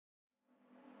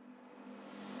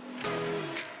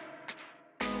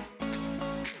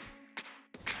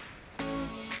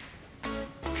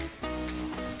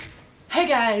Hey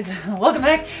guys, welcome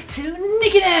back to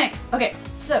Nicky Nack! Okay,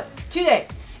 so today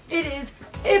it is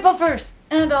April 1st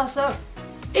and also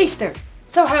Easter.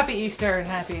 So happy Easter and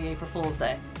happy April Fool's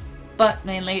Day. But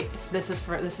mainly this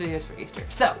video is for Easter.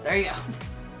 So there you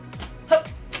go.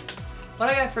 What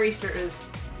I got for Easter is,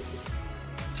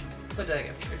 what did I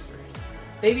get for Easter?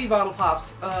 Baby bottle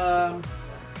pops. Got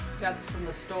this from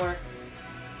the store.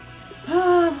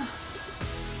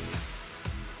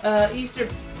 Easter.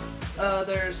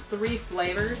 There's 3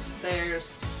 flavors.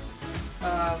 There's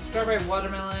strawberry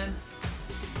watermelon.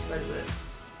 What is it?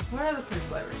 What are the 3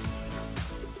 flavors?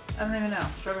 I don't even know.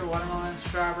 Strawberry watermelon,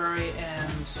 strawberry,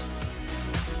 and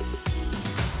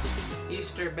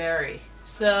Easter berry.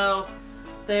 So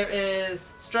there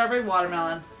is strawberry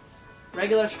watermelon,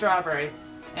 regular strawberry,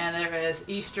 and there is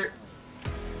Easter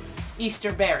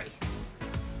berry.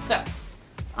 So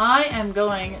I am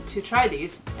going to try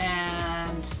these,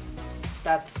 and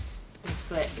that's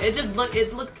basically it.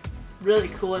 It looked really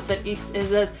cool. It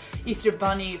says Easter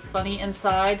Bunny Funny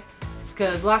inside. It's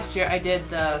because last year I did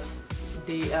the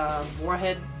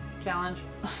Warhead challenge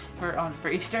for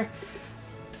Easter.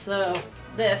 So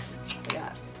this I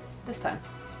got this time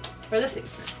for this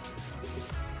Easter.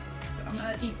 So I'm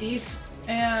gonna eat these,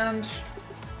 and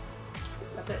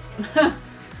that's it.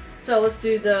 So let's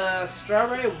do the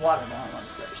strawberry watermelon one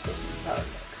first. This is how it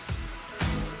looks.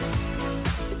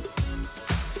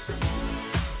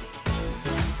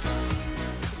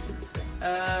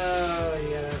 Oh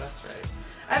yeah, that's right.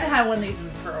 I haven't had one of these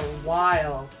for a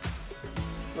while.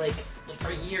 Like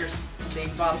for years.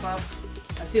 Baby bottle pop.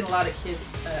 I've seen a lot of kids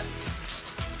at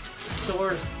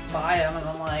stores buy them, and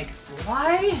I'm like,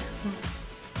 why?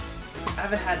 I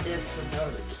haven't had this since I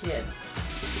was a kid.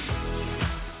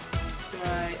 Do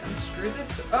I unscrew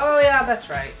this? Oh yeah,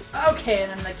 that's right. Okay,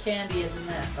 and then the candy is in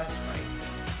this. That's right.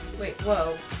 Wait,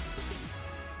 whoa.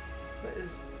 What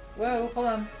is? Whoa, hold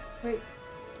on. Wait.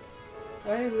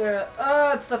 Why is there a...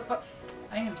 Oh, it's the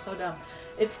I am so dumb.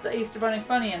 It's the Easter Bunny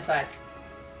Funny inside.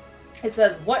 It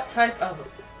says, what type of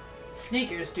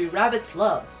sneakers do rabbits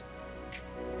love?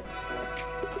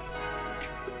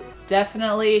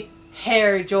 Definitely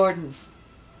Air Jordans.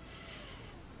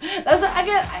 That's what I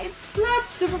get. It's not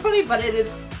super funny, but it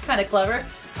is kind of clever.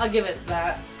 I'll give it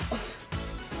that.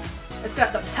 It's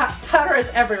got the powder is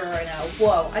everywhere right now.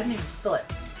 Whoa, I didn't even spill it.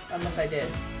 Unless I did.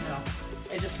 No.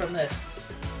 It's just from this.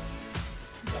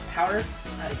 The powder?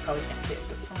 You probably can't see it,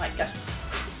 but oh my gosh.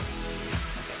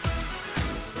 Okay.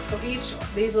 So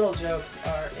these little jokes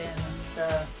are in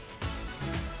the...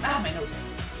 my nose.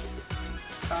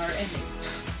 Are in these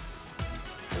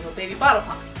little baby bottle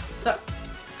pops. So,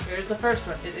 here's the first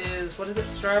one. It is, what is it?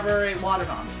 Strawberry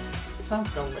watermelon. It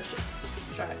sounds delicious.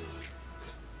 Let's try it.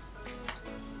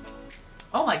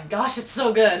 Oh my gosh, it's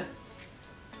so good.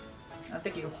 I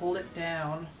think you hold it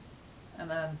down and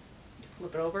then you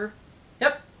flip it over.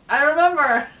 Yep, I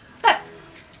remember.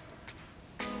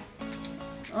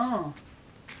 Oh.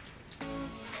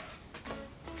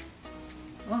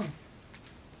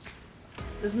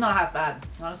 This is not half bad,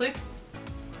 honestly.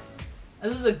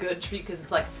 This is a good treat because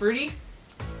it's like fruity,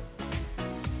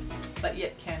 but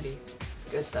yet candy. It's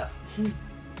good stuff. I'm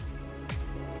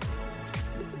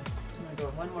gonna go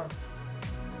one more.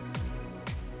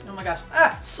 Oh my gosh.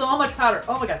 Ah! So much powder.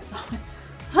 Oh my god.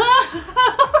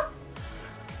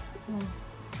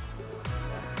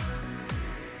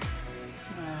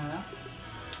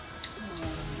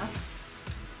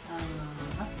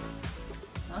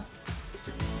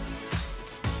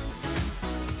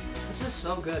 This is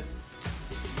so good.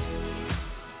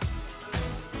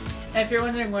 And if you're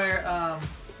wondering where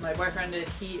my boyfriend is,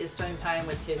 he is spending time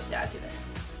with his dad today.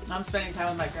 I'm spending time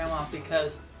with my grandma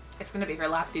because it's going to be her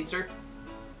last Easter.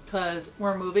 Because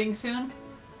we're moving soon.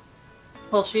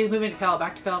 Well, she's moving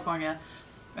back to California,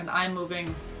 and I'm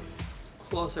moving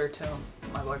closer to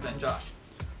my boyfriend Josh.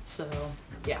 So,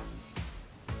 yeah.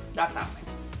 That's happening.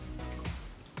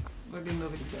 We'll be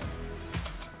moving soon.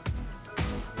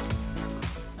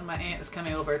 And my aunt is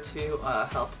coming over to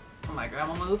help my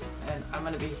grandma move, and I'm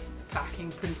going to be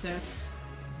packing pretty soon.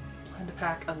 Plan to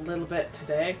pack a little bit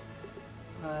today.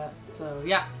 So,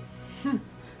 yeah.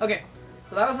 Okay,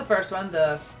 so that was the first one,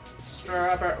 the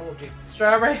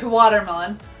strawberry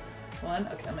watermelon one.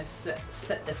 Okay, I'm going to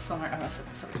set this somewhere. I'm going to set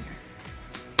this over here.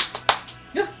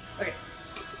 Yeah. Okay,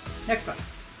 next one.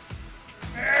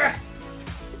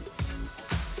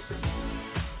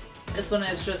 This one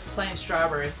is just plain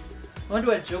strawberry. I wonder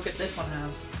what joke this one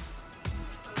has.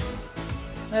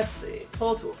 Let's see.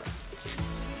 Pull to open.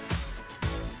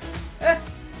 Go.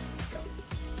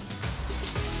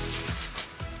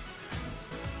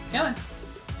 Come on.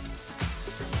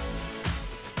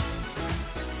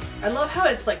 I love how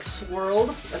it's like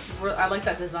swirled. I like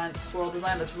that design, swirl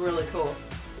design. That's really cool.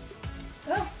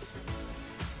 Oh,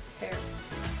 hair.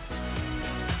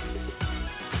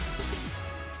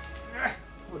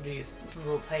 Oh geez, this is a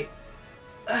little tight.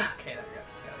 Okay, there we go.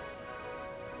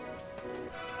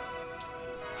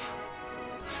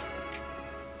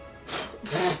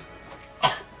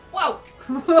 Whoa!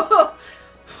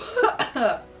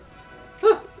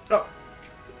 Oh.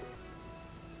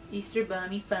 Easter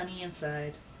Bunny funny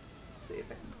inside. Let's see if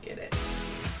I can get it.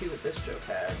 Let's see what this joke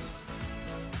has.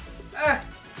 Ah!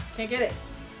 Can't get it.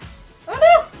 Oh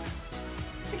no!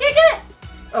 I can't get it!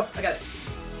 Oh, I got it.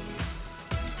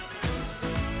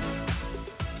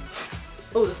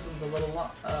 Oh, this one's a little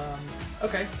long.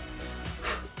 Okay.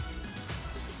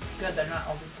 Good, they're not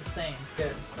all the same.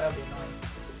 Good. That would be annoying.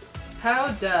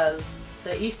 How does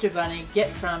the Easter Bunny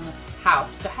get from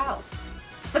house to house?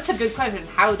 That's a good question.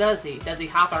 How does he? Does he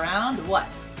hop around? What?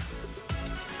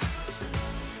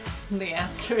 The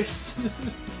answer is...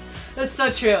 That's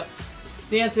so true.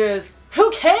 The answer is,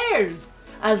 who cares?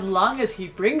 As long as he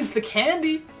brings the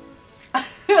candy.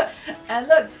 And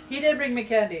look, he did bring me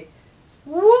candy.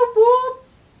 Whoop whoop.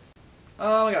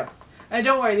 Oh my god. And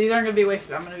don't worry, these aren't going to be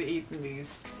wasted. I'm going to be eating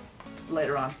these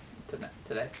later on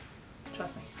today.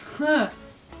 Trust me.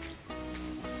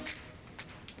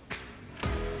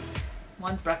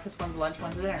 One's breakfast, one's lunch,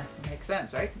 one's dinner. Makes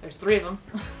sense, right? There's 3 of them.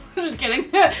 Just kidding.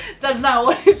 That's not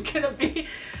what it's going to be.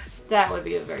 That would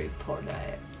be a very poor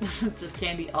diet. Just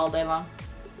candy all day long.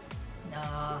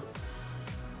 Nah.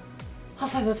 I'll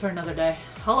save that for another day.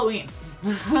 Halloween.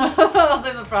 I'll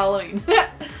save it for Halloween.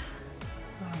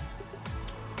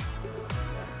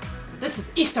 This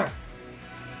is Easter!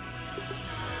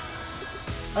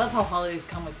 I love how holidays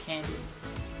come with candy.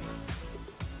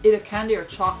 Either candy or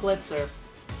chocolates or,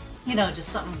 you know, just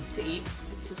something to eat.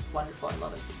 It's just wonderful. I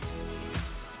love it.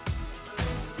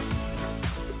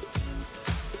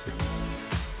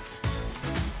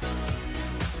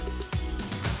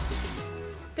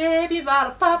 Baby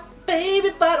bottle pop, baby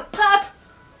bottle pop!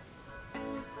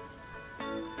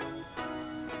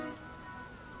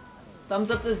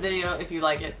 Thumbs up this video if you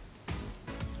like it.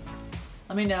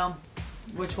 Let me know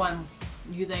which one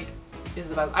you think is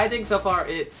the best. I think so far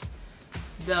it's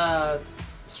the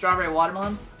strawberry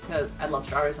watermelon, because I love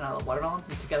strawberries and I love watermelon,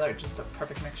 and together it's just a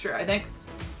perfect mixture, I think.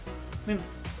 I mean,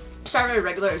 strawberry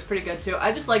regular is pretty good too.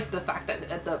 I just like the fact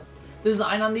that the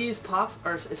design on these pops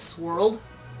is swirled,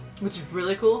 which is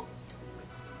really cool.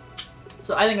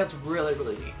 So I think that's really,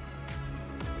 really neat.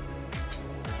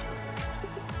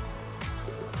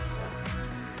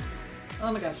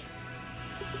 Oh my gosh.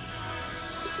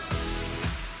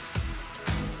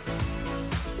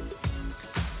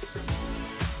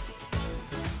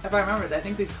 If I remember, I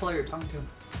think these color your tongue too.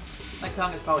 My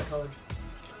tongue is probably colored.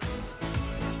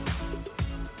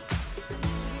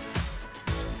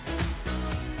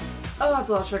 Oh, that's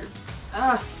a lot of sugar.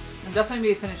 I'm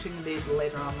definitely going to be finishing these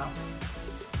later on though.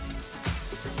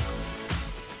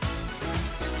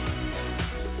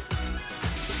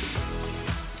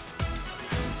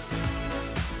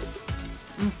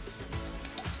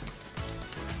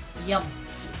 Yum.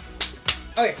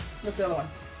 Okay, what's the other one?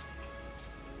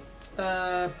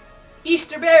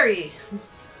 Easter berry.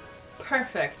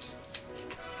 Perfect.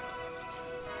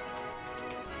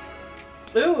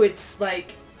 Ooh, it's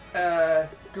like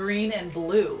green and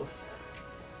blue.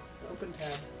 Open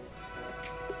tab.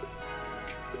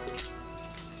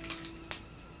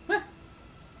 Huh.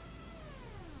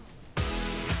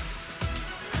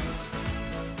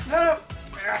 No.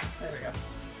 Ah, there we go.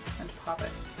 And pop it.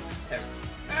 There.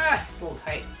 Ah, it's a little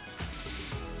tight.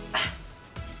 Ah.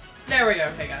 There we go.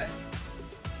 Okay, got it.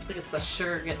 I think it's the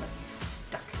sugar getting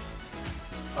stuck.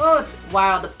 Oh, it's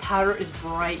wow. The powder is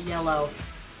bright yellow.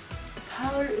 The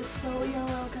powder is so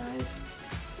yellow, guys.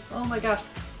 Oh my gosh.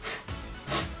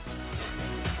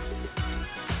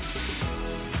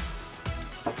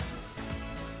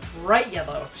 Bright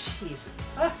yellow. Jeez.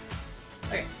 Ah.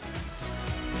 Okay.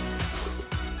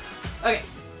 Okay.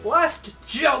 Last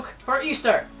joke for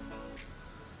Easter.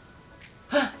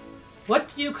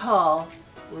 What do you call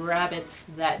rabbits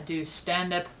that do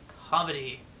stand-up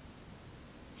comedy?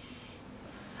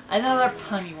 Another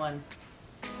punny one.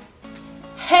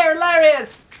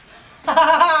 Hilarious!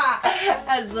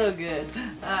 That's so good.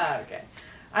 Ah, okay.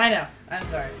 I know. I'm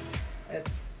sorry.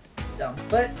 It's dumb.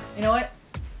 But, you know what?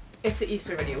 It's an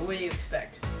Easter video. What do you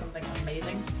expect? Something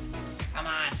amazing? Come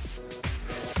on.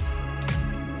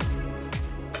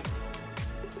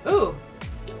 Ooh.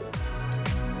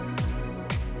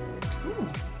 Ooh.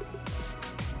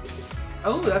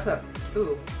 Oh, that's a...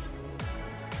 Ooh.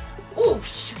 Oh,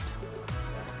 shit.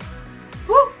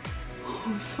 Woo!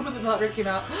 Oh, Some of the powder came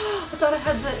out. I thought I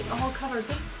had it all covered.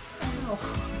 Oh no.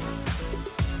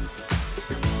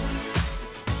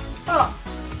 Oh.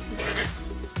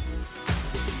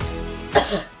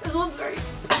 This one's very...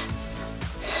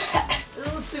 This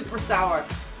one's super sour.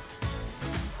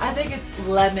 I think it's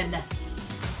lemon.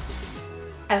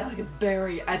 I don't think it's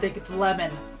berry. I think it's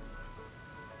lemon.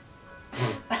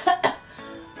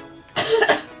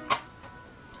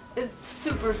 It's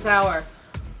super sour.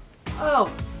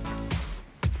 Oh.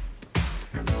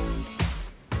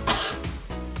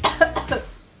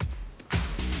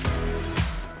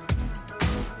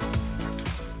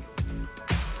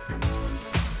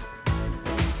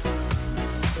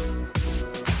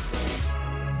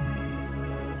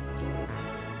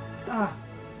 Ah,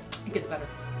 it gets better.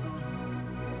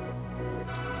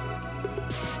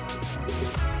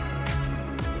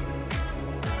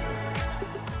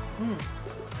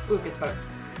 Ooh, it gets better.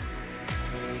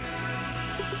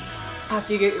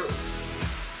 After you get your... You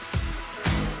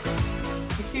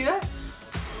see that?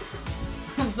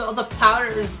 All the powder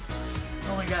is...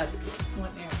 Oh my god. It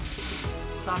went there.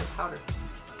 It's not a powder.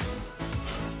 I'm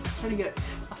trying to get it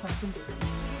off my finger.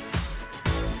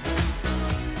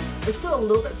 It's still a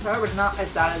little bit sour, but not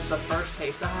as bad as the first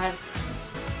taste I had.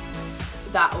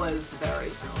 That was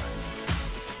very sour.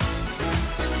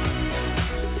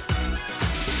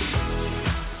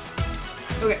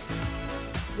 Okay,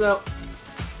 so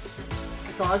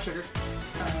it's a lot of sugar.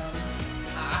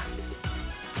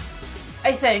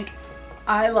 I think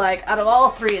I like, out of all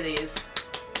three of these,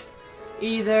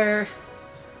 either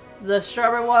the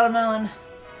strawberry watermelon,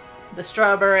 the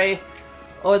strawberry,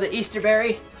 or the Easter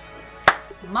berry.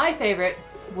 My favorite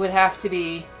would have to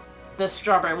be the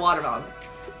strawberry watermelon,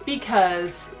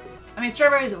 because, I mean,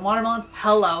 strawberries and watermelon,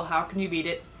 hello, how can you beat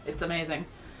it? It's amazing.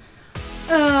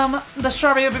 The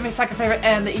strawberry would be my second favorite,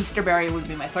 and the Easter berry would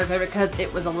be my third favorite because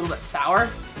it was a little bit sour.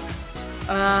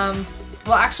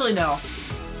 Well, actually, no.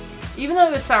 Even though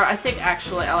it was sour, I think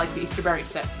actually I like the Easter berry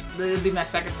set. It would be my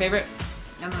second favorite,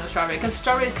 and then the strawberry, because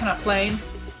strawberry is kind of plain,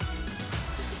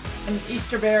 and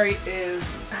Easter berry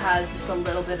has just a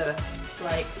little bit of a,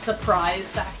 like,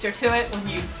 surprise factor to it when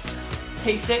you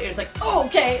taste it. It's like, oh,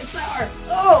 okay, it's sour.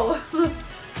 Oh,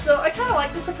 so I kind of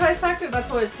like the surprise factor.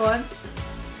 That's always fun.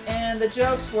 And the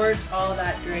jokes weren't all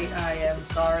that great, I am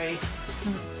sorry.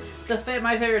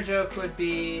 My favorite joke would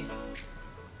be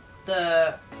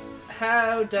the,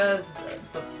 how does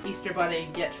the Easter Bunny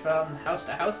get from house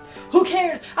to house? Who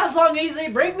cares, as long as he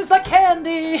brings the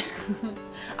candy!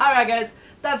 Alright guys,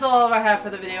 that's all I have for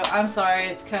the video. I'm sorry,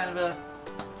 it's kind of a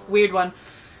weird one.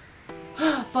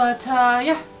 But,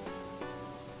 yeah.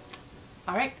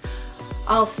 Alright,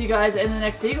 I'll see you guys in the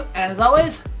next video, and as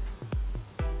always,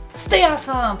 stay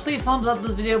awesome! Please thumbs up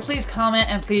this video, please comment,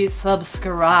 and please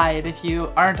subscribe. If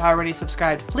you aren't already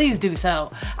subscribed, please do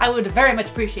so. I would very much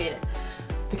appreciate it,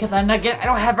 because I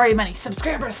don't have very many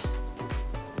subscribers.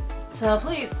 So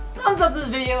please, thumbs up this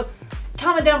video,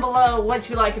 comment down below what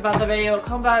you like about the video,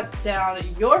 comment down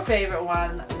your favorite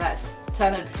one that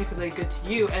sounded particularly good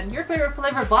to you, and your favorite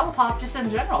flavor of Bottle Pop just in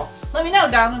general. Let me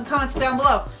know down in the comments down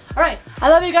below. Alright, I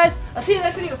love you guys, I'll see you in the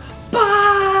next video.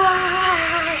 Bye!